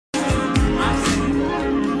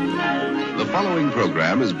following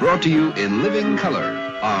program is brought to you in living color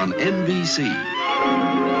on NBC.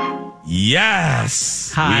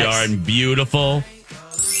 Yes! Hot. We are in beautiful,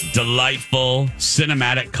 delightful,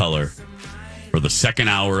 cinematic color for the second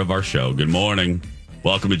hour of our show. Good morning.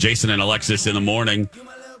 Welcome to Jason and Alexis in the morning.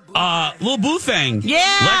 Little boo thing.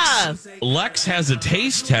 Yeah! Lex has a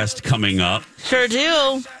taste test coming up. Sure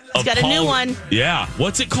do. He's got a new one. Yeah.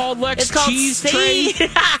 What's it called, Lex? It's called Cheese Tray?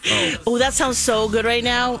 Oh, that sounds so good right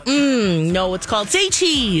now. No, it's called Say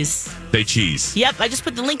Cheese. Say cheese. Yep, I just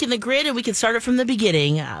put the link in the grid and we can start it from the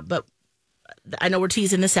beginning. But I know we're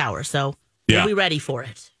teasing this hour, so we'll be ready for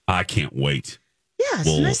it. I can't wait. Yeah, it's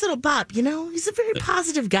a nice little bop, you know? He's a very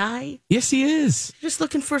positive guy. Yes, he is. Just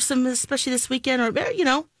looking for some, especially this weekend, or,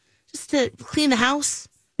 just to clean the house.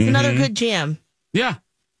 It's another good jam. Yeah.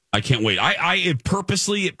 I can't wait. It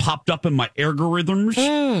purposely popped up in my algorithms,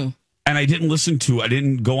 and I didn't listen to it. I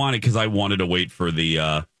didn't go on it because I wanted to wait for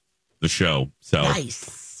the show. So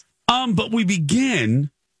nice. But we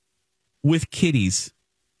begin with kitties,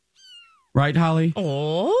 right, Holly?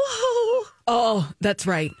 Oh, that's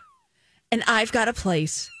right. And I've got a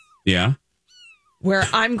place. Yeah. Where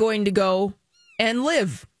I'm going to go and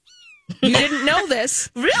live. You didn't know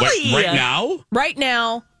this. Really? Right now? Right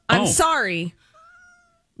now. I'm sorry.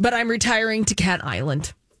 But I'm retiring to Cat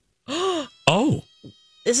Island. Oh.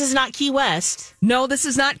 This is not Key West. No, this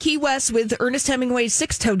is not Key West with Ernest Hemingway's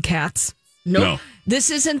six-toed cats. Nope. No. This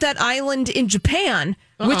isn't that island in Japan,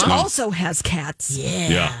 which also has cats.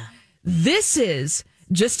 Yeah. This is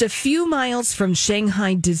just a few miles from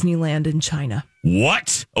Shanghai Disneyland in China.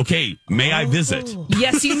 What? Okay, may I visit?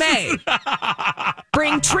 Yes, you may.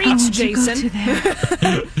 Bring treats, Jason.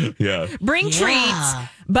 Yeah. Bring treats.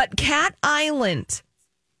 But Cat Island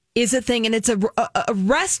is a thing, and it's a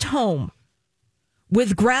rest home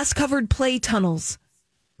with grass-covered play tunnels,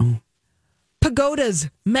 pagodas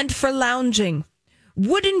meant for lounging,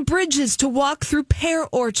 wooden bridges to walk through pear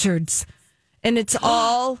orchards, and it's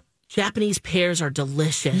all... Japanese pears are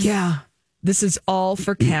delicious. Yeah, this is all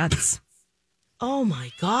for cats. Oh,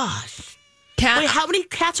 my gosh. Cat. Wait, how many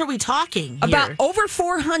cats are we talking here? About over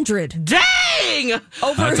 400. Dang!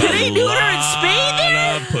 Over. Do they neuter and spay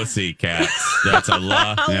there? Pussy cats. That's a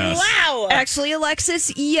lot. Yes. Wow. Actually,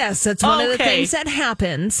 Alexis, yes, that's one of the things that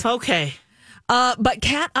happens. Okay. But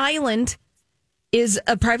Cat Island is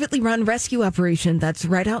a privately run rescue operation that's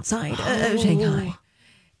right outside of Shanghai.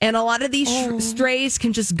 And a lot of these strays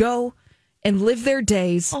can just go and live their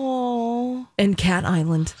days in Cat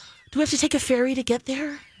Island. Do we have to take a ferry to get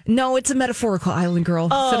there? No, it's a metaphorical island, girl.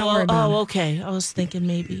 So don't worry about it. Okay. I was thinking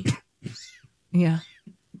maybe. Yeah.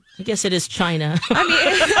 I guess it is China.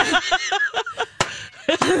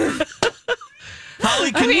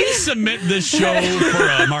 Holly, can you submit this show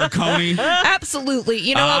for Marconi? Absolutely.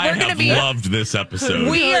 You know what? We're going to be loved this episode.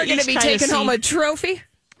 We are going to be taking home a trophy.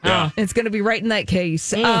 Yeah. It's going to be right in that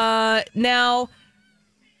case. Now,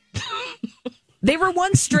 they were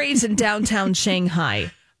once strays in downtown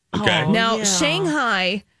Shanghai. Okay. Now,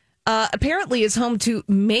 Shanghai apparently is home to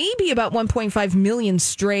maybe about 1.5 million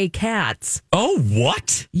stray cats. Oh,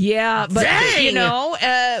 what? Yeah, but Dang.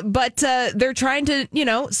 they're trying to,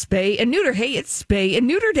 spay and neuter. Hey, it's spay and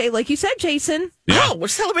neuter day, like you said, Jason. Yeah. Oh, we're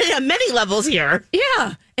celebrating on many levels here.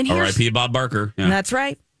 Yeah, and R.I.P. Bob Barker. Yeah. That's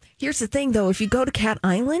right. Here's the thing, though. If you go to Cat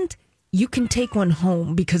Island, you can take one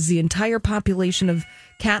home because the entire population of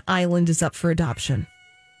Cat Island is up for adoption.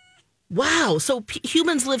 Wow. So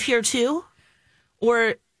humans live here too?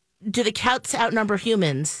 Or do the cats outnumber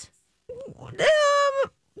humans? They're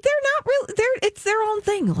not really. It's their own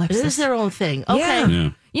thing, Alexis. It is their own thing.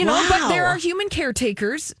 Okay. Yeah. But there are human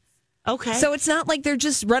caretakers. Okay. So it's not like they're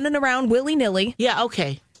just running around willy-nilly. Yeah,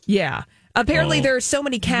 okay. Yeah. Apparently, there are so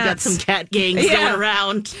many cats. You got some cat gangs going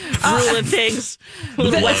around, ruling things.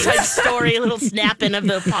 Little West Side Story, a little snapping of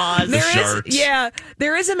the paws.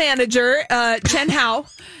 There is a manager, Chen Hao,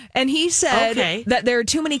 and he said that there are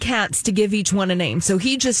too many cats to give each one a name. So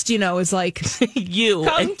he just, is like, you.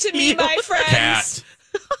 Come to me, my friends.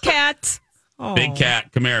 Cat. Big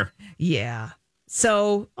cat, come here. Yeah.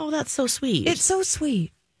 So. Oh, that's so sweet. It's so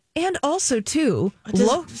sweet. And also, too,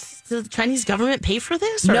 does the Chinese government pay for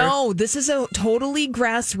this? Or? No, this is a totally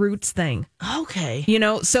grassroots thing. Okay.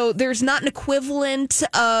 So there's not an equivalent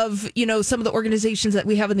of, some of the organizations that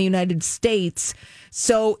we have in the United States.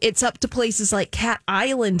 So it's up to places like Cat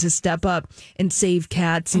Island to step up and save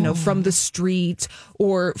cats, from the streets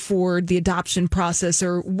or for the adoption process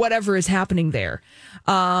or whatever is happening there.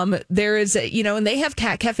 There is, and they have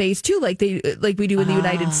cat cafes, too, like we do in the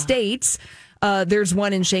United States. There's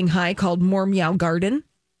one in Shanghai called More Meow Garden.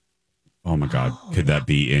 Oh my God. Could that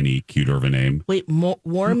be any cuter of a name? Wait,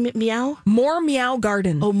 warm meow? More Meow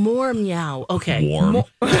Garden. Oh, more meow. Okay. Warm.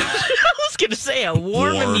 I was going to say a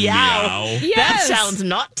warm Warm meow. meow. Yes. That sounds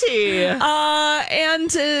naughty.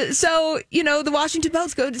 So, the Washington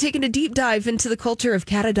Post taking a deep dive into the culture of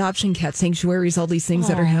cat adoption, cat sanctuaries, all these things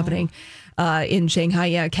that are happening in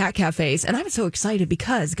Shanghai, cat cafes. And I'm so excited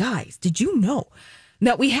because, guys, did you know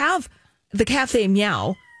that we have the Cafe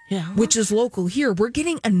Meow, which is local here? We're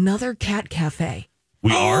getting another cat cafe.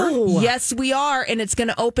 We are? Yes, we are. And it's going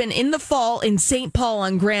to open in the fall in St. Paul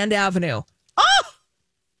on Grand Avenue. Oh,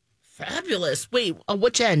 fabulous. Wait,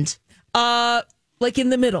 which end? Like in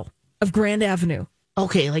the middle of Grand Avenue.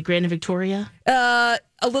 Okay, like Grand and Victoria? A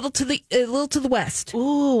little to the west.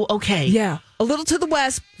 Ooh, okay. Yeah, a little to the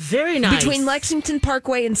west. Very nice. Between Lexington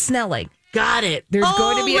Parkway and Snelling. Got it. There's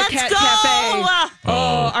going to be a cat cafe.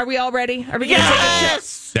 Are we all ready? Are we going to take a trip?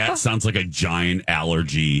 That sounds like a giant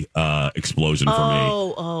allergy explosion for me.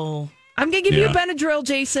 Oh. I'm going to give you a Benadryl,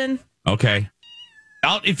 Jason. Okay.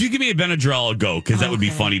 If you give me a Benadryl, I'll go, because that would be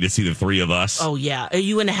funny to see the three of us. Oh, yeah. Are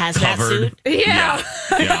you in a hazmat covered. suit? Yeah.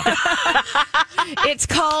 Yeah. It's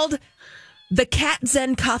called the Cat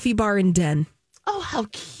Zen Coffee Bar and Den. Oh, how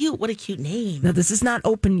cute. What a cute name. Now, this is not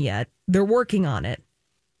open yet. They're working on it.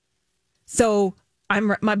 So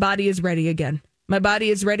my body is ready again. My body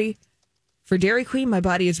is ready for Dairy Queen. My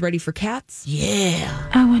body is ready for cats. Yeah.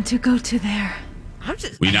 I want to go to there.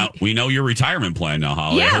 We know your retirement plan now,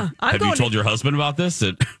 Holly. Yeah, Have you told your husband about this?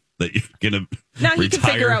 That you're going to now he retire? can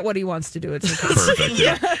figure out what he wants to do. It's okay. Perfect.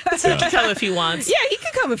 Yeah. He can come if he wants. Yeah, he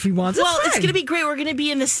can come if he wants. Well, it's going to be great. We're going to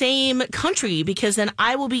be in the same country because then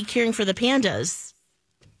I will be caring for the pandas.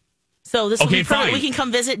 So this will be perfect. Fine. We can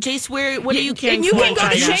come visit. Jace, what are you caring and you for? can go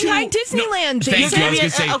to China? Shanghai Disneyland, Jason. Thank you. I was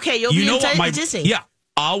going to say, okay, you'll be in Disney. Yeah.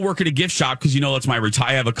 I'll work at a gift shop because that's my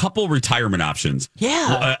I have a couple retirement options.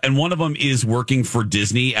 Yeah. And one of them is working for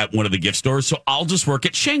Disney at one of the gift stores. So I'll just work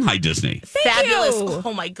at Shanghai Disney. Fabulous. you.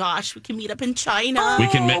 Oh my gosh. We can meet up in China. We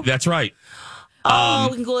can. That's right. We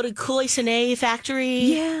can go to Kulisane factory.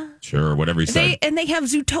 Yeah. Sure. Whatever you say. They have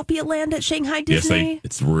Zootopia Land at Shanghai Disney.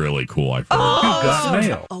 It's really cool. I've heard. You've got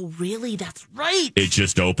mail. Oh, really? That's right. It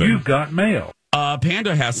just opened. You've got mail.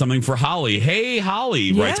 Panda has something for Holly. Hey,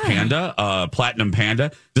 Holly, writes Panda, Platinum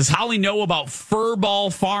Panda. Does Holly know about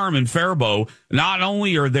Furball Farm in Faribault? Not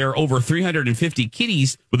only are there over 350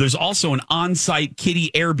 kitties, but there's also an on-site kitty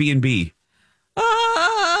Airbnb.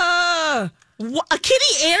 A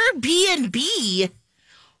kitty Airbnb?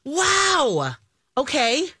 Wow.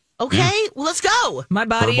 Okay. Well, let's go. My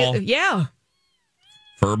body, Furball?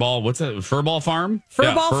 Furball, what's that? Furball Farm?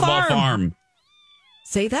 Furball Farm.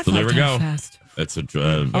 Say that So 5 there we times go. fast. That's be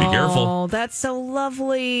careful. Oh, that's so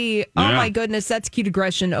lovely. Oh, my goodness. That's cute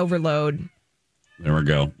aggression overload. There we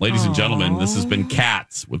go. Ladies and gentlemen, this has been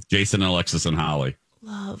Cats with Jason and Alexis and Holly.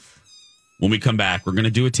 Love. When we come back, we're going to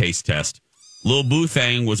do a taste test. Lil Boo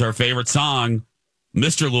Thang was our favorite song.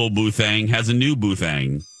 Mr. Lil Boo Thang has a new Boo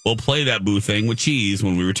Thang. We'll play that Boo Thang with cheese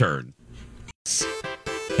when we return.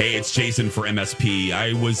 Hey, it's Jason for MSP.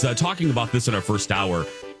 I was talking about this in our first hour.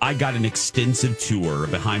 I got an extensive tour,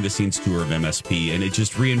 behind-the-scenes tour of MSP, and it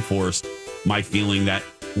just reinforced my feeling that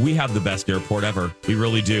we have the best airport ever. We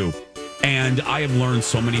really do. And I have learned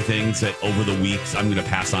so many things that over the weeks I'm going to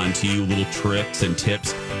pass on to you, little tricks and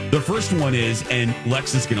tips. The first one is, and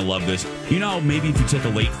Lex is going to love this, maybe if you took a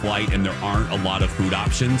late flight and there aren't a lot of food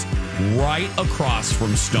options, right across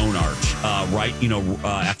from Stone Arch,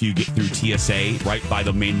 after you get through TSA, right by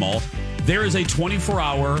the main mall, there is a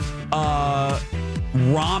 24-hour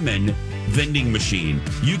ramen vending machine.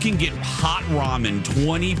 You can get hot ramen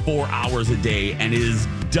 24 hours a day, and it is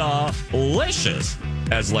delicious,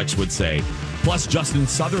 as Lex would say. Plus, Justin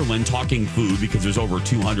Sutherland, talking food, because there's over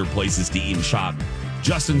 200 places to eat and shop.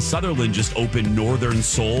 Justin Sutherland just opened Northern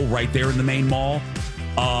Soul right there in the main mall.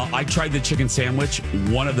 I tried the chicken sandwich,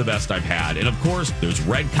 one of the best I've had. And of course, there's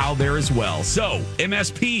Red Cow there as well. So,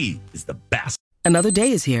 MSP is the best. Another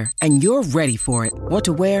day is here, and you're ready for it. What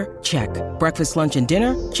to wear? Check. Breakfast, lunch, and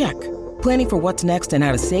dinner? Check. Planning for what's next and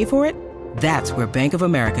how to save for it? That's where Bank of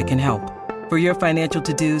America can help. For your financial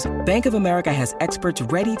to-dos, Bank of America has experts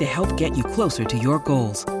ready to help get you closer to your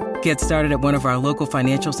goals. Get started at one of our local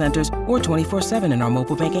financial centers or 24/7 in our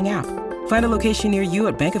mobile banking app. Find a location near you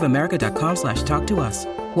at bankofamerica.com/talktous.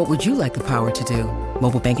 What would you like the power to do?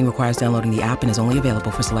 Mobile banking requires downloading the app and is only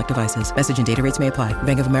available for select devices. Message and data rates may apply.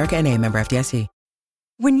 Bank of America NA, member FDIC.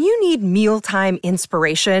 When you need mealtime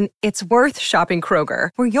inspiration, it's worth shopping Kroger,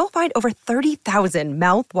 where you'll find over 30,000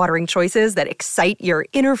 mouth-watering choices that excite your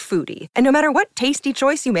inner foodie. And no matter what tasty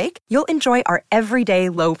choice you make, you'll enjoy our everyday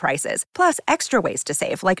low prices, plus extra ways to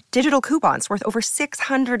save, like digital coupons worth over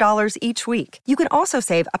 $600 each week. You can also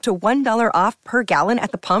save up to $1 off per gallon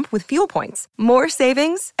at the pump with fuel points. More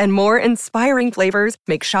savings and more inspiring flavors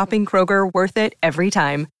make shopping Kroger worth it every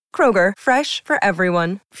time. Kroger, fresh for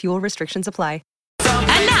everyone. Fuel restrictions apply.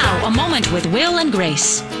 And now, a moment with Will and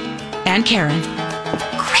Grace. And Karen.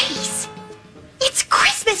 Grace! It's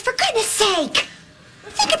Christmas, for goodness sake!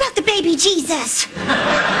 Think about the baby Jesus. Up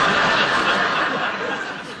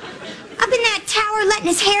in that tower letting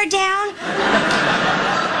his hair down.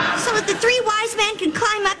 So that the three wise men can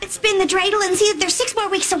climb up and spin the dreidel and see that there's 6 more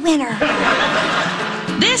weeks of winter.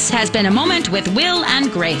 This has been a moment with Will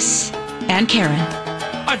and Grace. And Karen.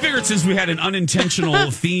 I figured since we had an unintentional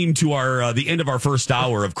theme to our the end of our first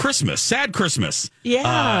hour of Christmas, sad Christmas.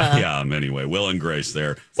 Yeah. Anyway, Will and Grace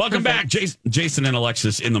there. Welcome back, Jason and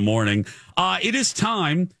Alexis in the morning. It is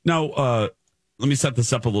time. Now, let me set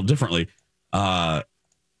this up a little differently.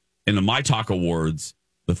 In the My Talk Awards,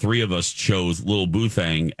 the three of us chose Lil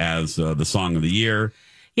Boothang as the song of the year.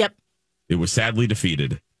 Yep. It was sadly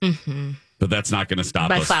defeated. Mm-hmm. But that's not going to stop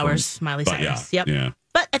us. By Flowers, Miley Cyrus. Yeah, yep. Yeah.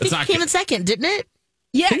 But I think it came in second, didn't it?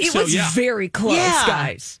 Yeah, it was very close,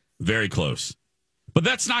 guys. Very close. But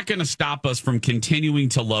that's not going to stop us from continuing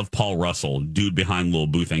to love Paul Russell, dude behind Lil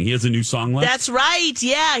Boothang. He has a new song left. That's right.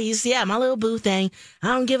 Yeah, he's my little Boothang. I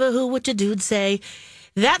don't give a who what your dude say.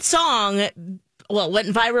 That song, went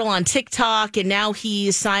viral on TikTok, and now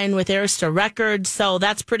he's signed with Arista Records, so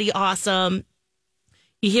that's pretty awesome.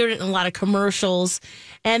 You hear it in a lot of commercials.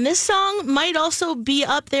 And this song might also be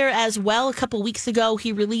up there as well. A couple weeks ago,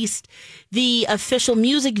 he released the official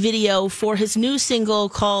music video for his new single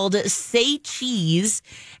called Say Cheese.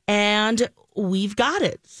 And we've got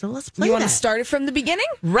it. So let's play You want to start it from the beginning?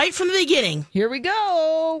 Right from the beginning. Here we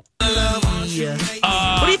go. What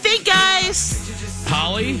do you think, guys?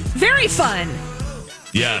 Holly? Very fun.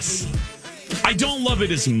 Yes. I don't love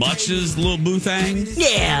it as much as Lil Boothang.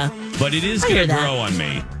 Yeah. But it is going to grow on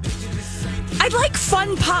me. I like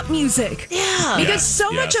fun pop music. Yeah. Because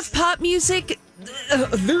so much of pop music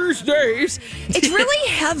these days, it's really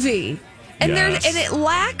heavy. And and it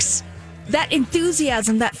lacks that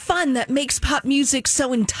enthusiasm, that fun that makes pop music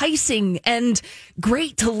so enticing and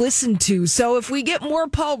great to listen to. So if we get more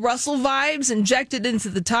Paul Russell vibes injected into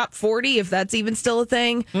the top 40, if that's even still a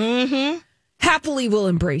thing, happily we'll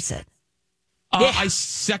embrace it. I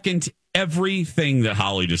second everything that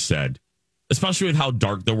Holly just said, especially with how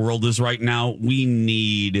dark the world is right now. We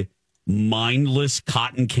need mindless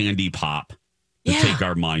cotton candy pop to take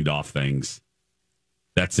our mind off things.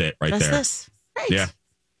 That's it right there. This. Right. Yeah.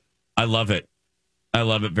 I love it. I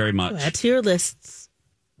love it very much. Add to your lists.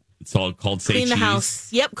 It's all called Say Clean Cheese. the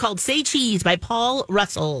House. Yep, called Say Cheese by Paul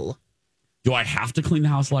Russell. Do I have to clean the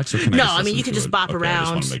house, Lex, or can No, I I mean, you can just bop around. I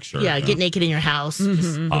just want to make sure. Yeah, get naked in your house.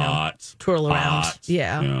 Just, Hot. twirl around. Hot.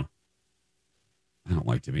 Yeah. I don't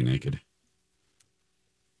like to be naked.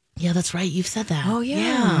 Yeah, that's right. You've said that. Oh,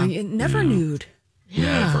 yeah. Never nude.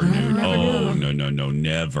 Never nude. No,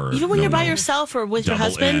 never. Even when you're by yourself or with your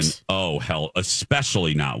husband? N. Oh, hell.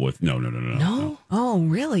 Especially not with... No. Oh,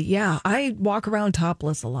 really? Yeah. I walk around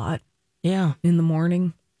topless a lot. Yeah. In the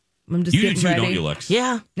morning. I'm just you getting do too, ready. don't you, Lex?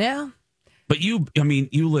 Yeah. Yeah. But you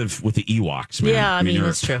live with the Ewoks, man. Yeah, I mean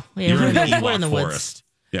that's true. Yeah, you're in the we're Ewok in the forest. woods.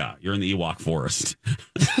 Yeah, you're in the Ewok forest.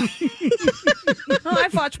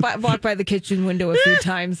 I've walked by the kitchen window a few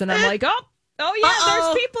times, and I'm like,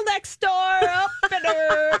 there's people next door.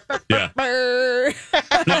 Yeah.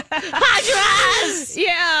 Hydras!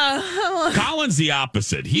 Yeah. Colin's the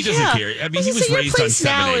opposite. He doesn't care. I mean, he was raised on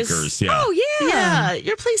 7 acres. Yeah. Oh, yeah. Yeah.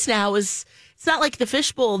 Your place now is... It's not like the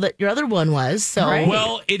fishbowl that your other one was. So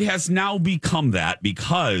Well, it has now become that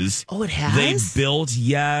because it has? they built,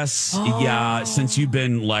 since you've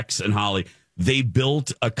been Lex and Holly, they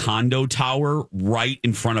built a condo tower right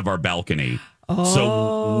in front of our balcony.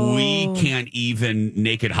 So we can't even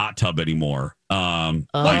naked hot tub anymore. I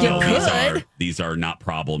know these are not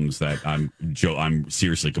problems that I'm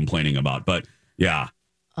seriously complaining about, but yeah.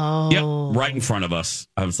 Right in front of us.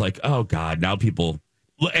 I was like, oh God, now people.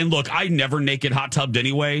 And look, I never naked hot tubbed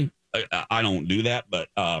anyway. I don't do that, but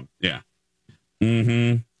yeah. But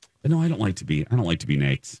no, I don't like to be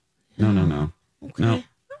naked. No. Okay. No.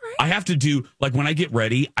 I have to do, like, when I get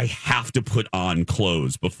ready, I have to put on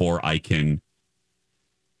clothes before I can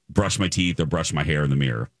brush my teeth or brush my hair in the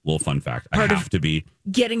mirror. Little fun fact. I have to be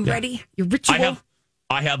getting ready. Your ritual.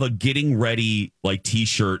 I have a getting ready like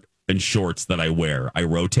t-shirt and shorts that I wear. I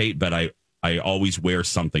rotate, but I always wear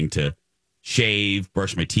something to shave,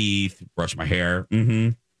 brush my teeth, brush my hair.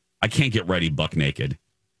 I can't get ready buck naked.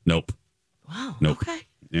 Nope. Wow. Nope. Okay.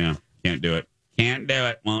 Yeah. Can't do it. Can't do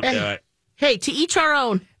it. Won't do it. Hey, to each our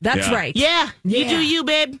own. That's right. Yeah. You do you,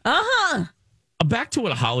 babe. Uh-huh. Back to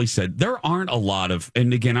what Holly said. There aren't a lot of,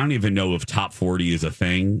 and again, I don't even know if top 40 is a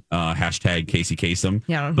thing. Hashtag Casey Kasem.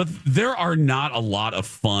 Yeah. But there are not a lot of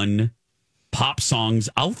fun pop songs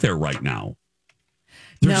out there right now.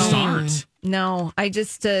 There just aren't. No, I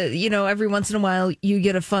just, every once in a while you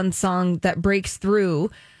get a fun song that breaks through.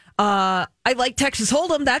 I like Texas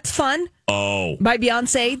Hold'em. That's fun. Oh. By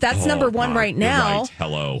Beyonce. That's number one right now. Right.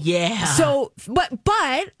 Hello. Yeah. So, but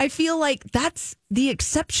I feel like that's the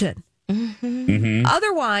exception.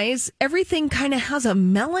 Otherwise, everything kind of has a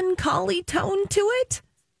melancholy tone to it.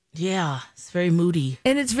 Yeah. It's very moody.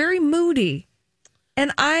 And it's very moody.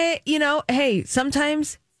 And hey,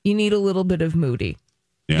 sometimes you need a little bit of moody.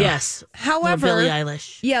 Yeah. Yes. However, More Billie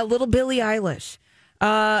Eilish. Yeah, little Billie Eilish.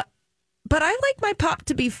 But I like my pop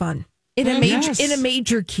to be fun in a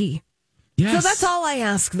major key. Yes. So that's all I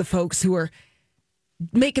ask the folks who are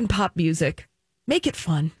making pop music. Make it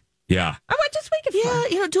fun. Yeah. I want just make it fun.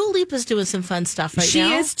 Yeah, Dua Lipa's doing some fun stuff right now.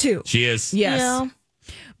 She is too. She is. Yes. Yeah.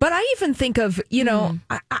 But I even think of,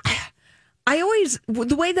 I always,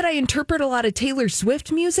 the way that I interpret a lot of Taylor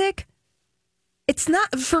Swift music, it's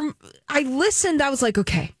not from, I listened, I was like,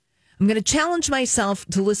 okay, I'm going to challenge myself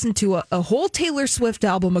to listen to a whole Taylor Swift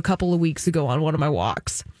album a couple of weeks ago on one of my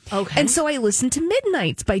walks. Okay. And so I listened to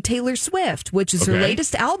Midnights by Taylor Swift, which is her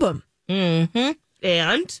latest album. Mm-hmm.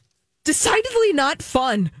 And? Decidedly not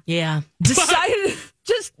fun. Yeah.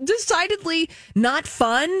 Decidedly not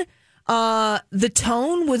fun. The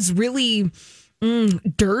tone was really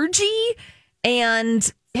dirgy.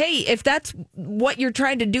 And hey, if that's what you're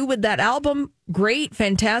trying to do with that album, great,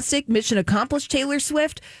 fantastic, mission accomplished, Taylor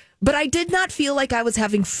Swift. But I did not feel like I was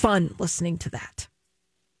having fun listening to that.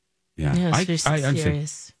 Yeah, it's I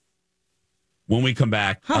serious. When we come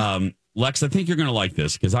back, Lex, I think you're going to like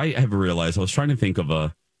this because I have realized I was trying to think of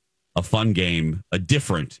a fun game, a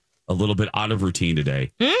little bit out of routine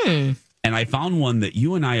today. And I found one that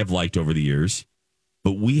you and I have liked over the years,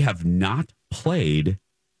 but we have not played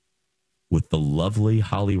with the lovely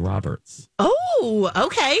Holly Roberts. Oh,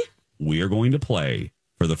 okay. We are going to play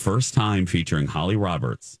for the first time featuring Holly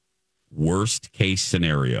Roberts, Worst Case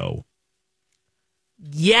Scenario.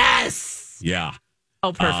 Yes. Yeah.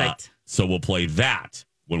 Oh, perfect. So we'll play that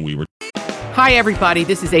when we were. Hi, everybody.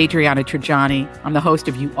 This is Adriana Trajani. I'm the host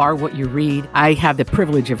of You Are What You Read. I have the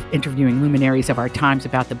privilege of interviewing luminaries of our times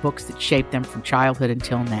about the books that shaped them from childhood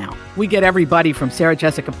until now. We get everybody from Sarah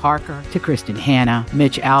Jessica Parker to Kristen Hanna,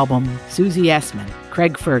 Mitch Albom, Susie Essman,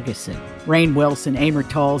 Craig Ferguson, Rainn Wilson, Amor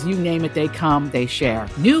Tolls, you name it, they come, they share.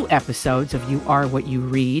 New episodes of You Are What You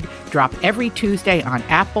Read drop every Tuesday on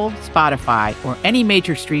Apple, Spotify, or any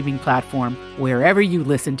major streaming platform wherever you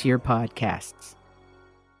listen to your podcasts.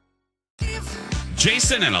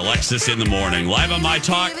 Jason and Alexis in the morning, live on My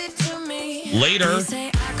Talk. Later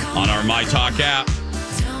on our My Talk app.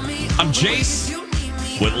 I'm Jace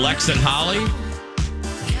with Lex and Holly.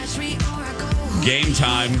 Game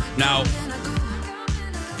time. Now,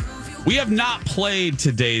 we have not played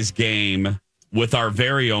today's game with our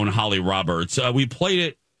very own Holly Roberts. We played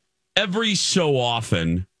it every so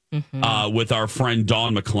often with our friend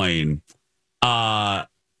Dawn McClain. But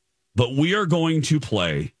we are going to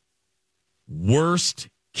play Worst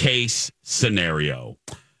Case Scenario.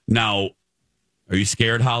 Now, are you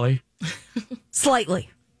scared, Holly? Slightly.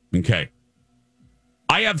 Okay.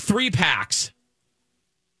 I have 3 packs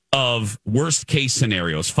of worst case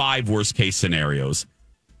scenarios, 5 worst case scenarios.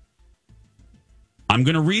 I'm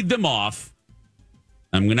going to read them off.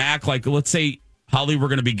 I'm going to act like, let's say, Holly, we're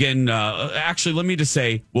going to begin. Actually, let me just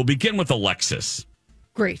say, we'll begin with Alexis.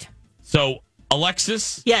 Great. So,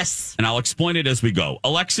 Alexis? Yes. And I'll explain it as we go.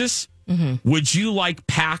 Alexis, would you like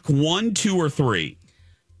pack 1, 2, or 3?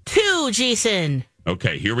 2, Jason.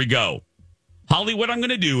 Okay, here we go. Holly, what I'm going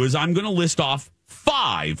to do is I'm going to list off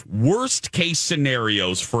 5 worst case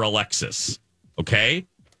scenarios for Alexis. Okay?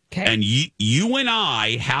 Okay. And you and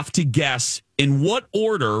I have to guess in what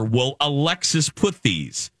order will Alexis put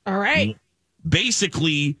these. All right.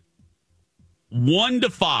 Basically, 1 to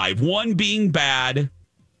 5. 1 being bad,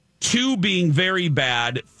 2 being very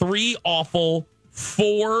bad, 3 awful,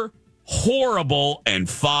 4 horrible, and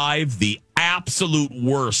 5 the absolute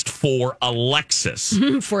worst for Alexis.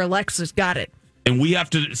 For Alexis, got it. And we have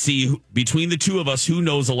to see between the two of us who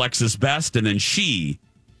knows Alexis best, and then she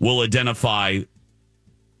will identify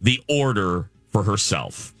the order for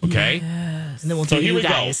herself. Okay? Yes. And then we'll So do here you we go.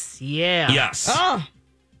 guys. Yeah. Yes. Oh.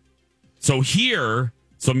 So here,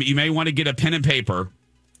 So you may want to get a pen and paper.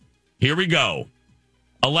 Here we go.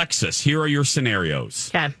 Alexis, here are your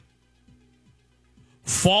scenarios. Okay.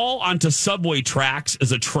 Fall onto subway tracks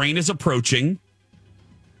as a train is approaching.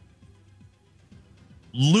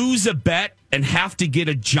 Lose a bet and have to get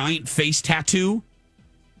a giant face tattoo.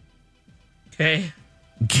 Okay.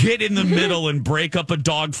 Get in the middle and break up a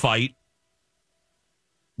dog fight.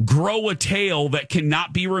 Grow a tail that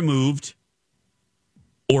cannot be removed.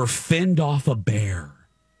 Or fend off a bear.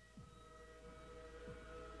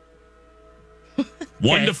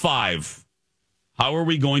 1 to 5. How are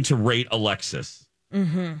we going to rate Alexis?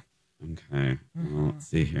 Okay. Well, let's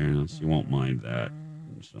see here. No, she won't mind that.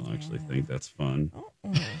 She'll actually think that's fun.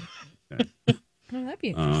 Okay. Well, that'd be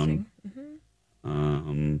interesting.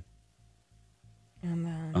 And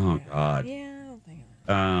then, Oh, God. Yeah, I'll think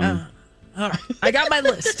of it. All right. I got my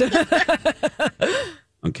list.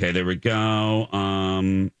 Okay, there we go.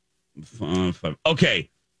 Okay.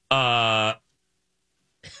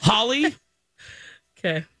 Holly,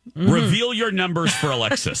 Okay. reveal your numbers for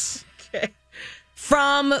Alexis. Okay.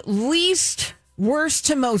 From least worst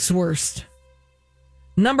to most worst.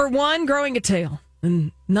 Number 1, growing a tail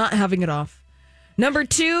and not having it off. Number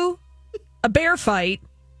 2, a bear fight.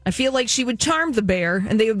 I feel like she would charm the bear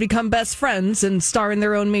and they would become best friends and star in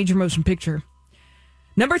their own major motion picture.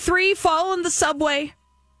 Number 3, fall in the subway.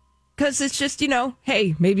 Because it's just,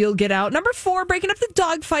 hey, maybe you'll get out. Number 4, breaking up the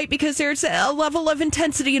dog fight because there's a level of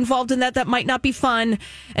intensity involved in that might not be fun.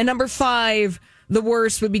 And number 5, the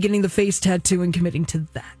worst would be getting the face tattoo and committing to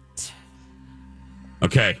that.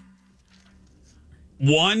 Okay.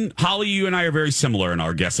 1, Holly, you and I are very similar in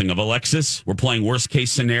our guessing of Alexis. We're playing worst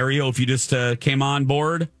case scenario if you just came on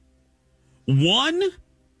board. 1,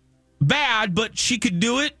 bad, but she could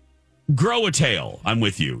do it. Grow a tail. I'm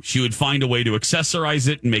with you. She would find a way to accessorize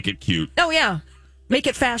it and make it cute. Oh, yeah. Make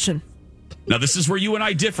it fashion. Now, this is where you and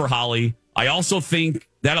I differ, Holly. I also think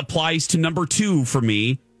that applies to number 2 for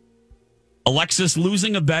me. Alexis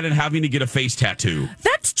losing a bet and having to get a face tattoo.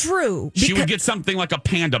 That's true. She would get something like a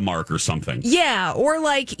panda mark or something. Yeah, or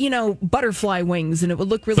like, butterfly wings, and it would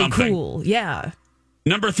look really cool. Yeah.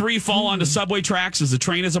 Number 3, fall onto subway tracks as the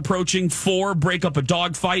train is approaching. 4, break up a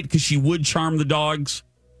dog fight because she would charm the dogs.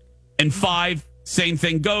 And 5, same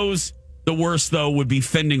thing goes. The worst, though, would be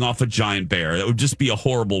fending off a giant bear. That would just be a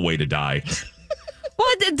horrible way to die. Well,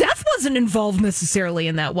 death wasn't involved necessarily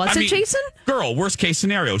in that, was it, Jason? Girl, worst case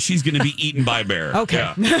scenario, she's going to be eaten by a bear.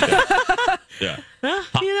 Okay. Yeah.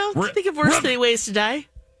 Think of worse ways to die.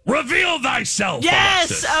 Reveal thyself, Yes.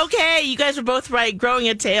 Alexis. Okay. You guys are both right. Growing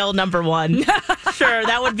a tail, number 1. Sure.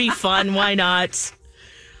 That would be fun. Why not?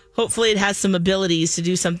 Hopefully it has some abilities to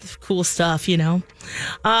do some cool stuff,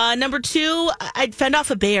 Number 2, I'd fend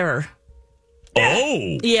off a bear.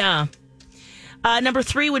 Oh. Yeah. Number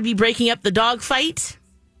 3 would be breaking up the dog fight.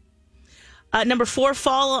 Number 4,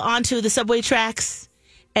 fall onto the subway tracks.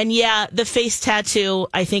 And yeah, the face tattoo,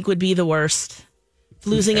 I think, would be the worst.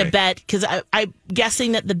 Losing a bet, because I'm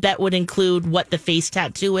guessing that the bet would include what the face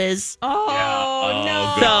tattoo is. Oh,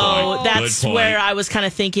 no. So that's where I was kind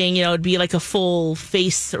of thinking, it'd be like a full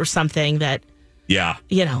face or something that, Yeah.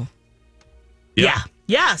 Yeah.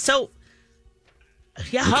 So,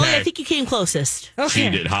 Holly, I think you came closest. Okay. She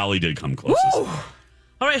did. Holly did come closest. Woo.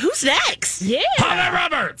 All right, who's next? Yeah. Holly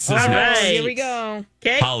Roberts is All next. right. Here we go.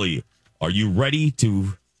 Okay. Holly, are you ready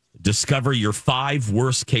to discover your 5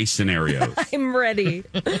 worst case scenarios? I'm ready.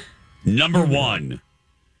 Number 1,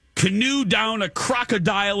 canoe down a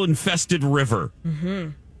crocodile-infested river.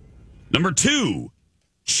 Number 2,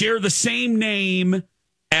 share the same name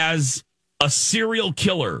as a serial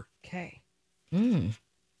killer. Okay.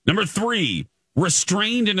 Number 3,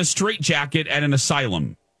 restrained in a straitjacket at an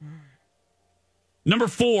asylum. Number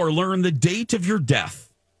 4, learn the date of your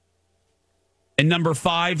death. And number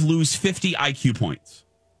 5, lose 50 IQ points.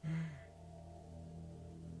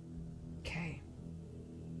 Okay.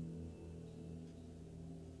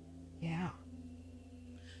 Yeah.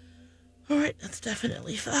 All right, that's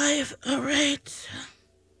definitely 5. All right.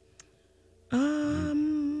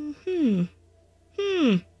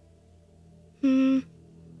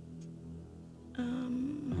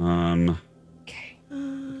 Okay.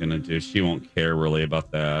 Gonna do. She won't care really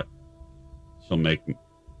about that. She'll make.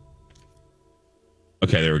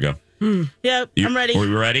 Okay, there we go. Yep, I'm ready. Are we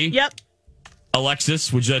ready? Yep,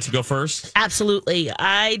 Alexis, would you like to go first? absolutely.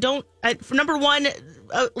 For number 1,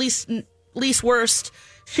 at least worst,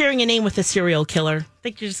 sharing a name with a serial killer. I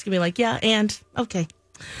think you're just gonna be like, yeah, and okay.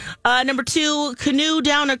 Number 2, canoe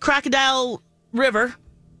down a crocodile river.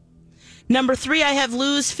 Number 3, I have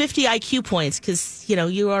lose 50 IQ points because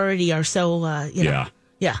you already are so. Yeah.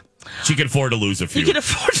 Yeah. She can afford to lose a few. You can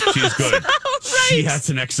afford to She's good. She has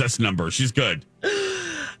an excess number. She's good.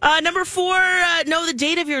 Number 4, know the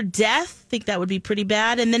date of your death. I think that would be pretty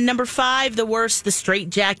bad. And then number 5, the worst, the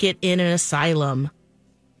straitjacket in an asylum.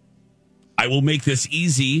 I will make this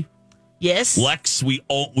easy. Yes. Lex, we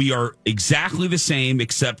are exactly the same,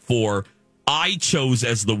 except for I chose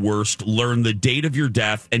as the worst, learn the date of your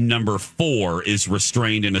death, and number 4 is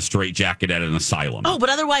restrained in a straitjacket at an asylum. Oh, but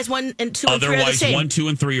otherwise 1 and 2 and 3 are the Otherwise, same. 1, 2,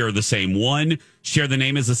 and 3 are the same. 1, share the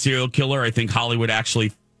name as a serial killer. I think Holly would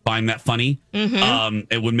actually find that funny.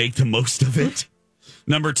 It would make the most of it.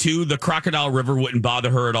 Number 2, the crocodile river wouldn't bother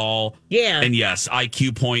her at all. Yeah. And yes,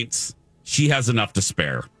 IQ points. She has enough to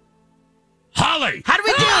spare. Holly! How do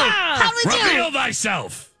we do? How do we do? Reveal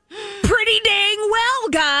thyself! Pretty dang well,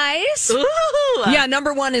 guys. Ooh. Yeah,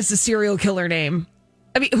 number 1 is the serial killer name.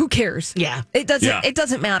 I mean, who cares? Yeah. It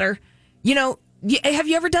doesn't matter. You know, have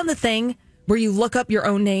you ever done the thing where you look up your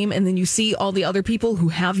own name and then you see all the other people who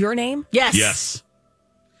have your name? Yes. Yes.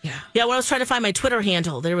 Yeah, when I was trying to find my Twitter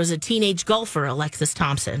handle, there was a teenage golfer, Alexis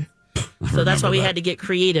Thompson. So that's why we had to get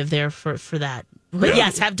creative there for that. But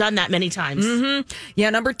yes, have done that many times. Mm-hmm. Yeah,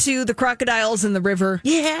 number 2, the crocodiles in the river.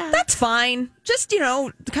 Yeah. That's fine. Just,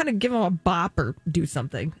 kind of give them a bop or do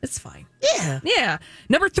something. It's fine. Yeah. Yeah.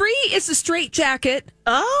 Number 3 is the straitjacket.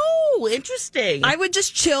 Oh, interesting. I would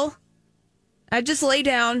just chill. I'd just lay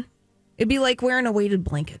down. It'd be like wearing a weighted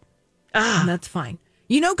blanket. And that's fine.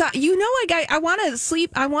 I want to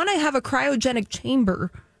sleep. I want to have a cryogenic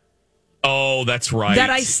chamber. Oh, that's right. That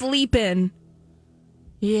I sleep in.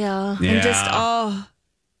 Yeah. And just,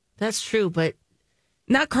 that's true, but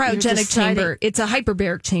not cryogenic chamber. It's a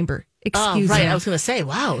hyperbaric chamber. Excuse me. I was going to say,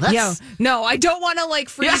 wow. That's... Yeah. No, I don't want to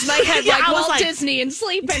freeze my head like Walt Disney and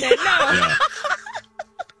sleep in it. No.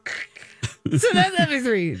 Yeah. So that's number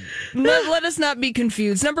 3. Let us not be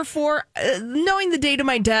confused. Number 4, knowing the date of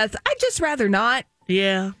my death, I'd just rather not.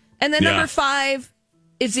 Yeah. And then number 5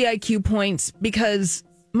 is the IQ points because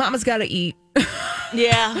mama's got to eat.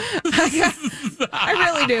 Yeah. I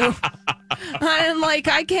really do. And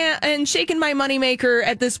I can't, and shaking my moneymaker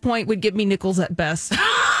at this point would give me nickels at best.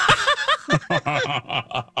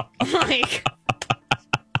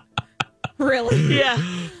 Really? Yeah.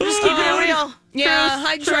 Just keep it real. Yeah,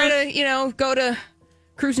 I'd try to, go to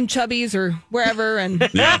Cruising Chubby's or wherever, and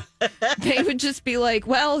they would just be like,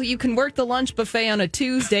 well, you can work the lunch buffet on a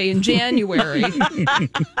Tuesday in January.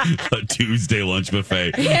 A Tuesday lunch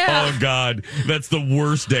buffet. Yeah. Oh, God. That's the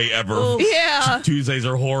worst day ever. Oof. Yeah. Tuesdays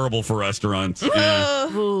are horrible for restaurants. Yeah.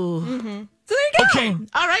 Mm-hmm. So there you go. Okay.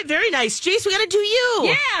 All right, very nice. Jace, we got to do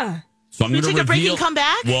you. Yeah. So I'm going to take a break and come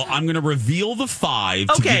back? Well, I'm going to reveal the 5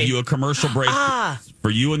 to Okay. give you a commercial break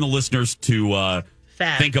for you and the listeners to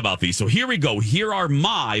think about these. So here we go. Here are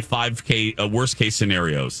my 5 worst case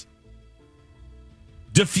scenarios.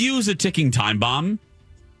 Defuse a ticking time bomb.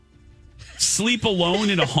 Sleep alone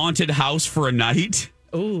in a haunted house for a night.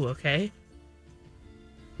 Oh, okay.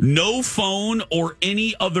 No phone or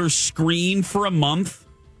any other screen for a month.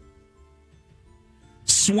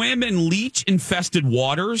 Swim in leech-infested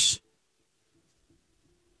waters.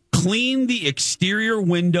 Clean the exterior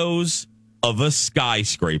windows of a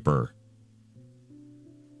skyscraper.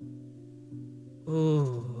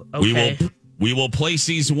 Ooh, okay. We will place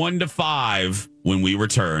these 1 to 5 when we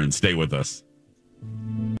return. Stay with us.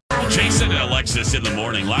 Jason and Alexis in the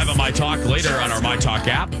morning, live on My Talk, later on our My Talk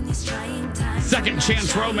app. Second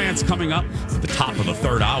Chance Romance coming up at the top of the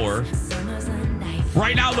 3rd hour.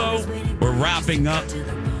 Right now, though, we're wrapping up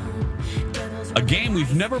a game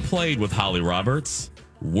we've never played with Holly Roberts.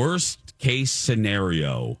 Worst case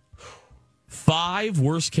scenario. 5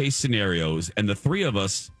 worst case scenarios, and the 3 of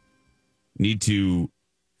us need to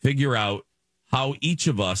figure out how each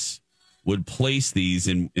of us would place these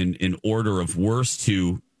in order of worst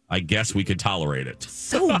to, I guess we could tolerate it.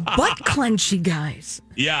 So butt clenchy, guys.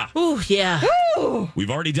 Yeah. Ooh, yeah. Ooh.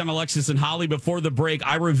 We've already done Alexis and Holly. Before the break,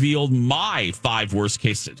 I revealed my 5 worst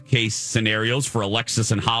case scenarios for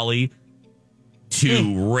Alexis and Holly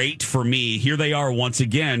to rate for me. Here they are once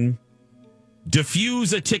again.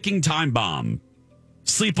 Defuse a ticking time bomb.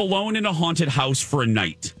 Sleep alone in a haunted house for a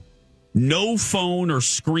night. No phone or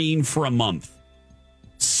screen for a month.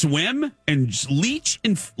 Swim in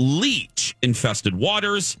leech-infested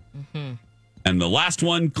waters. Mm-hmm. And the last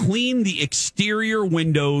one, clean the exterior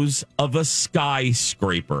windows of a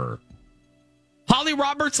skyscraper. Holly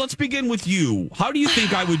Roberts, let's begin with you. How do you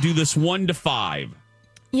think I would do this 1 to 5?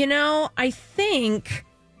 I think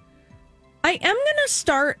I am going to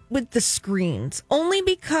start with the screens, only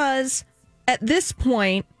because at this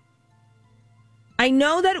point, I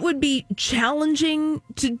know that it would be challenging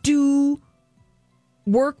to do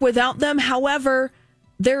work without them. However,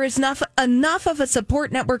 there is enough of a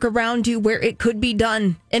support network around you where it could be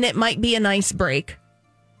done, and it might be a nice break.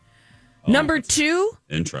 Oh, Number 2,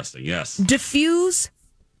 interesting. Yes, defuse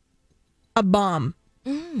a bomb.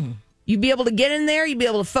 You'd be able to get in there. You'd be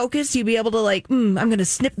able to focus. You'd be able to I'm going to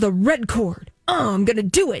snip the red cord. Oh, I'm going to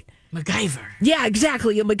do it. MacGyver. Yeah,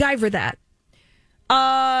 exactly. You'll MacGyver that.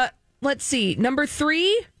 Let's see. Number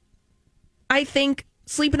 3, I think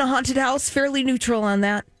sleep in a haunted house, fairly neutral on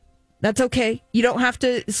that. That's okay. You don't have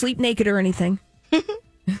to sleep naked or anything.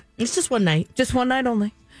 It's just one night. Just one night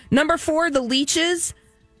only. Number 4, the leeches.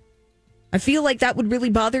 I feel like that would really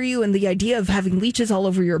bother you, and the idea of having leeches all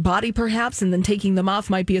over your body, perhaps, and then taking them off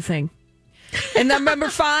might be a thing. And then number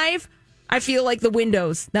 5, I feel like the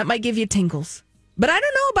windows. That might give you tingles. But I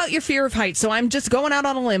don't know about your fear of heights, so I'm just going out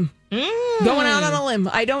on a limb. Going out on a limb.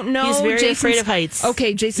 I don't know. He's very Jason's afraid of heights.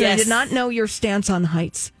 Okay, Jason, Yes. I did not know your stance on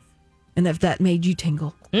heights, and if that made you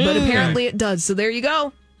tingle. But apparently it does, so there you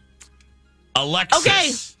go. Alexis.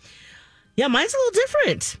 Okay. Yeah, mine's a little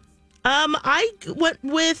different. I went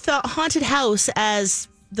with haunted house as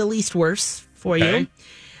the least worse for you.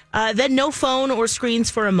 Then no phone or screens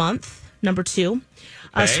for a month, number 2.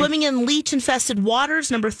 Swimming in leech-infested waters,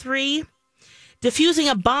 number 3. Diffusing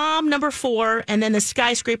a bomb, number 4. And then the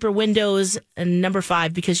skyscraper windows, number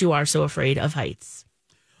 5, because you are so afraid of heights.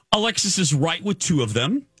 Alexis is right with 2 of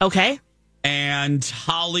them. Okay. And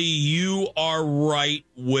Holly, you are right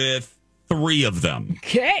with 3 of them.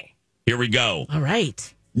 Okay. Here we go. All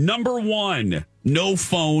right. Number 1, no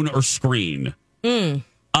phone or screen.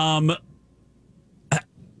 I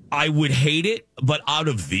would hate it, but out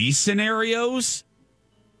of these scenarios,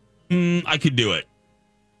 I could do it.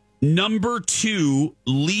 Number 2,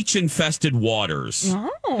 leech-infested waters.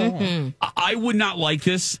 I would not like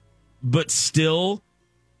this, but still,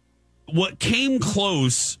 what came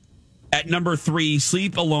close at number 3,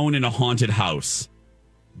 sleep alone in a haunted house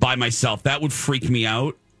by myself. That would freak me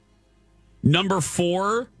out. Number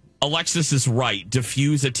 4, Alexis is right.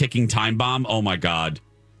 Diffuse a ticking time bomb. Oh my God.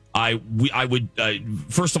 I would,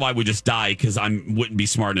 first of all, I would just die because I wouldn't be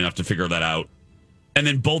smart enough to figure that out. And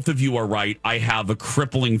then both of you are right. I have a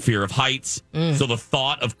crippling fear of heights. So the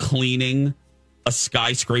thought of cleaning a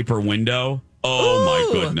skyscraper window. Oh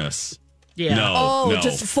my goodness. Yeah. No.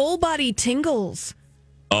 Just full body tingles.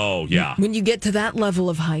 Oh yeah. When you get to that level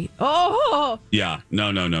of height. Oh. Yeah.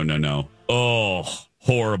 No. Oh,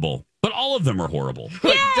 horrible. But all of them are horrible.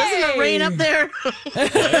 Doesn't it rain up there?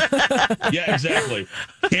 Yeah, exactly.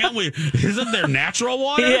 Can't we? Isn't there natural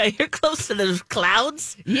water? Yeah, you're close to those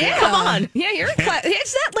clouds. Yeah. Come on. Yeah, you're in cloud.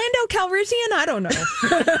 Is that Lando Calrissian? I don't know.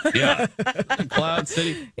 Yeah. Cloud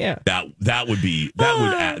City. Yeah. That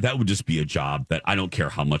would just be a job that I don't care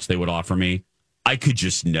how much they would offer me. I could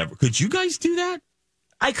just never. Could you guys do that?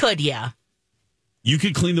 I could, yeah. You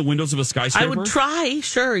could clean the windows of a skyscraper? I would try,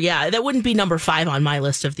 sure, yeah. That wouldn't be number 5 on my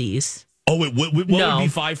list of these. Oh, what would be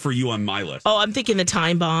 5 for you on my list? Oh, I'm thinking the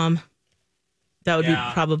time bomb. That would be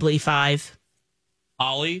probably 5.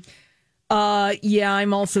 Ollie? Yeah,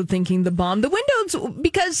 I'm also thinking the bomb. The windows,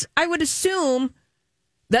 because I would assume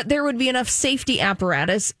that there would be enough safety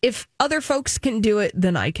apparatus. If other folks can do it,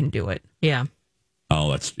 then I can do it. Yeah.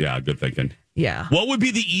 Oh, that's, good thinking. Yeah. What would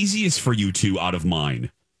be the easiest for you two out of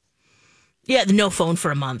mine? Yeah, no phone for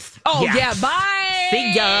a month. Oh, yeah, bye.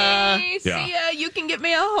 See ya. See ya. You can get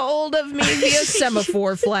me a hold of me via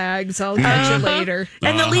semaphore flags. I'll catch you later.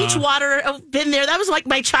 And the leech water, I've been there. That was like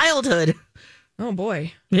my childhood. Oh,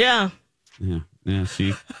 boy. Yeah. Yeah,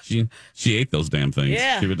 she ate those damn things.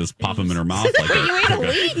 Yeah. She would just pop them in her mouth. Like You ate a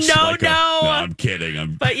leech? No. No, I'm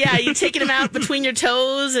kidding. But yeah, you taking them out between your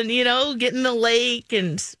toes and, get in the lake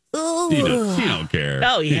and... She don't care.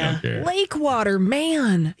 Oh, She yeah. don't care. Lake water,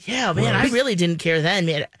 man. Yeah, man, I really didn't care then,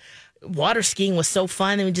 man. Water skiing was so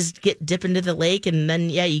fun. And we just dip into the lake, and then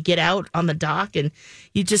you get out on the dock, and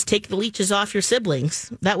you just take the leeches off your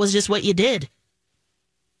siblings. That was just what you did.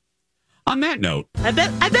 On that note, I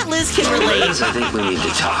bet Liz can relate. I think we need to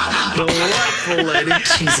talk. Delightful lady.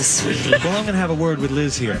 She's a sweetie. Well, I'm going to have a word with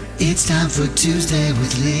Liz here. It's time for Tuesday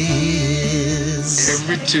with Liz.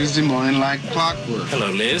 Every Tuesday morning like clockwork.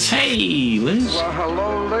 Hello, Liz. Hey, Liz. Well,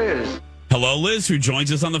 hello, Liz. hello, Liz, who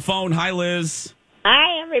joins us on the phone. Hi, Liz.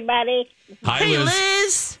 Hi, everybody. Hi, Hey, Liz.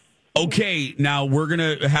 Liz. Okay, now we're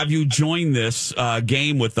going to have you join this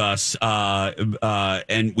game with us,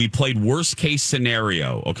 and we played worst case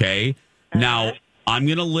scenario, okay? Now, I'm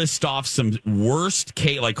going to list off some worst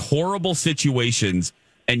case, like horrible situations,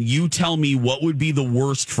 and you tell me what would be the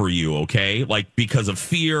worst for you, okay? Like because of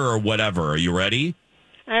fear or whatever. Are you ready?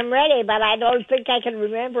 I'm ready, but I don't think I can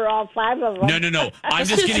remember all 5 of them. No. I'm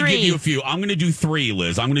just going to give you a few. I'm going to do 3,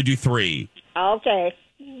 Liz. I'm going to do 3. Okay.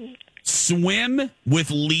 swim with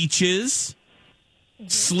leeches,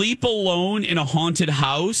 sleep alone in a haunted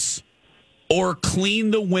house, or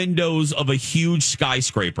clean the windows of a huge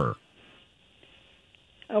skyscraper?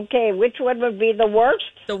 Okay, which one would be the worst?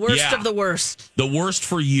 The worst of the worst. The worst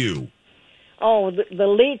for you. Oh, the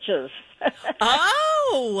leeches.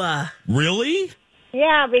 Oh! Really?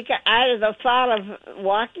 Yeah, because the thought of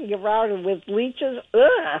walking around with leeches,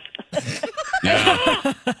 ugh.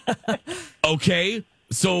 Yeah. Okay,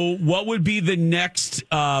 so what would be the next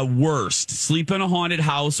worst? Sleep in a haunted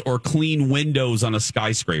house or clean windows on a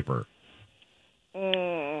skyscraper?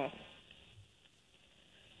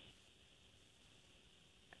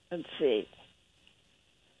 Let's see.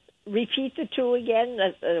 Repeat the two again.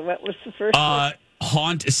 What was the first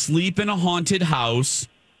one? Sleep in a haunted house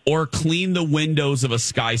or clean the windows of a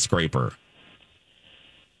skyscraper?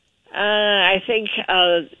 I think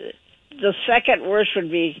the second worst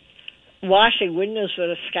would be washing windows with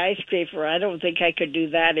a skyscraper. I don't think I could do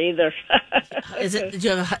that either. Do you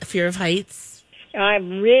have a fear of heights?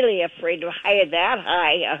 I'm really afraid of that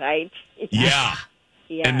high a height. Yeah.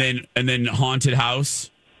 Yeah. And then haunted house?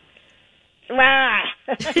 Ah.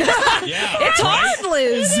 Yeah. It's hard,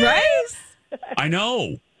 Liz, right? I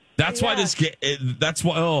know. That's why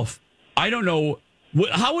I don't know.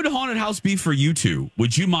 How would a haunted house be for you two?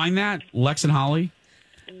 Would you mind that, Lex and Holly?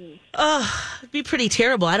 It'd be pretty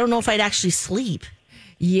terrible. I don't know if I'd actually sleep.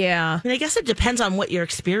 Yeah. I mean, I guess it depends on what you're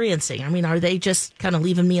experiencing. I mean, are they just kind of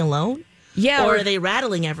leaving me alone? Yeah. Or are they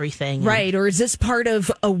rattling everything? Right. Or is this part of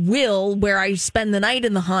a will where I spend the night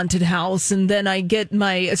in the haunted house and then I get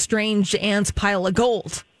my estranged aunt's pile of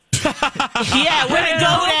gold? Yeah, where'd it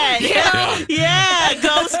go at? Yeah,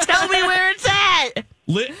 ghost, tell me where it's at.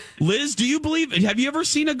 Liz, do you believe? Have you ever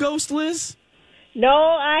seen a ghost, Liz? No,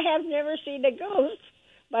 I have never seen a ghost,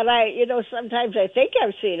 but sometimes I think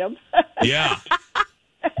I've seen them. Yeah.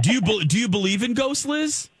 Do you believe in ghosts,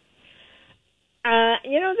 Liz? That's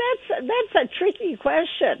a tricky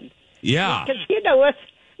question. Yeah. Because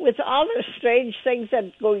with all the strange things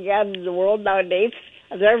that go on in the world nowadays,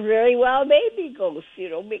 there very well may be ghosts.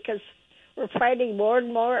 Because we're finding more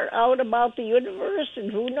and more out about the universe,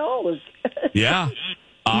 and who knows? Yeah.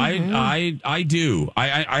 I do.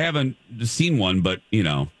 I haven't seen one, but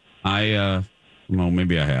well,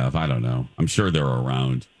 maybe I have. I don't know. I'm sure they're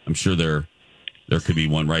around. I'm sure there could be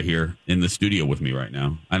one right here in the studio with me right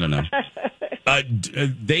now. I don't know.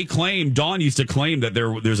 Dawn used to claim that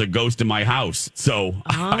there's a ghost in my house. So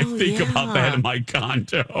I think about that in my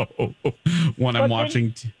condo when I'm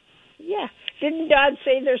watching. Yeah. Didn't Dawn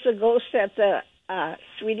say there's a ghost at the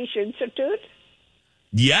Swedish Institute?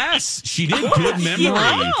 Yes, she did. Good memory.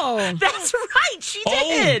 Oh, that's right. She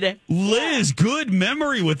did. Oh, Liz, good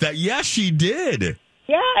memory with that. Yes, she did.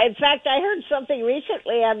 Yeah, in fact, I heard something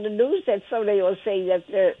recently on the news that somebody was saying that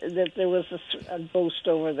there was a ghost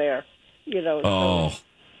over there. Oh,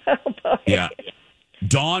 yeah.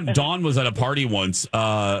 Dawn was at a party once,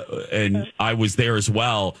 and I was there as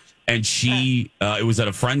well. And she, it was at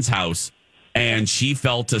a friend's house, and she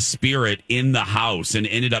felt a spirit in the house and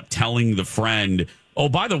ended up telling the friend, "Oh,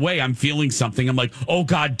 by the way, I'm feeling something." I'm like, "Oh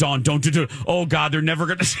God, Dawn, don't do it. Oh God, they're never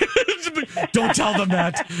gonna. Don't tell them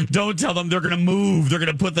that. Don't tell them they're gonna move. They're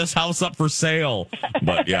gonna put this house up for sale."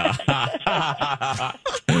 But yeah.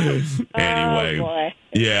 Anyway, oh, boy.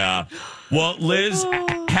 Yeah. Well, Liz,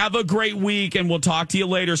 have a great week, and we'll talk to you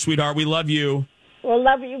later, sweetheart. We love you. We'll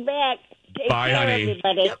love you back. Take Bye, care, honey.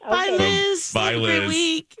 everybody. Yep, bye, Liz. Bye, Have a Liz. great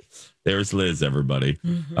week. There's Liz, everybody.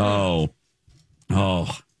 Mm-hmm. Oh,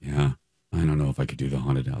 yeah. I don't know if I could do the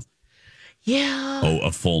haunted house. Yeah. Oh,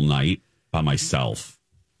 a full night by myself.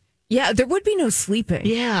 Yeah, there would be no sleeping.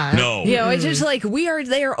 Yeah. No. It's just like we are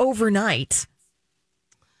there overnight.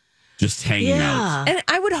 Just hanging out. And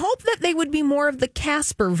I would hope that they would be more of the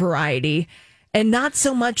Casper variety and not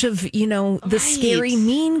so much of, the scary,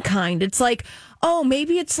 mean kind. It's like,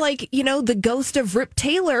 maybe it's like, the ghost of Rip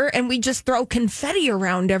Taylor and we just throw confetti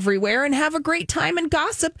around everywhere and have a great time and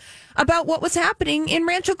gossip about what was happening in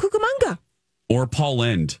Rancho Cucamonga. Or Paul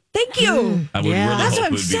End. Thank you. I would really That's hope what it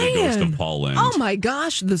I'm would be the ghost saying. of Paul End. Oh my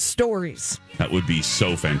gosh, the stories. That would be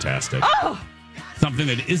so fantastic. Oh. Something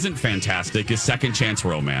that isn't fantastic is Second Chance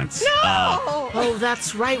Romance. No!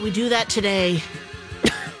 That's right. We do that today.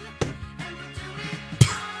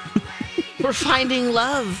 We're finding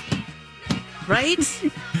love. Right?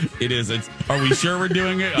 It is. Are we sure we're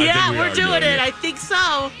doing it? Yeah, I think we're doing it. I think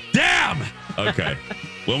so. Damn! Okay.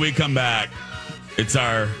 When we come back, it's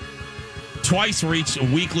our twice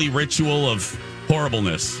weekly ritual of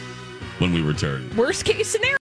horribleness when we return. Worst case scenario.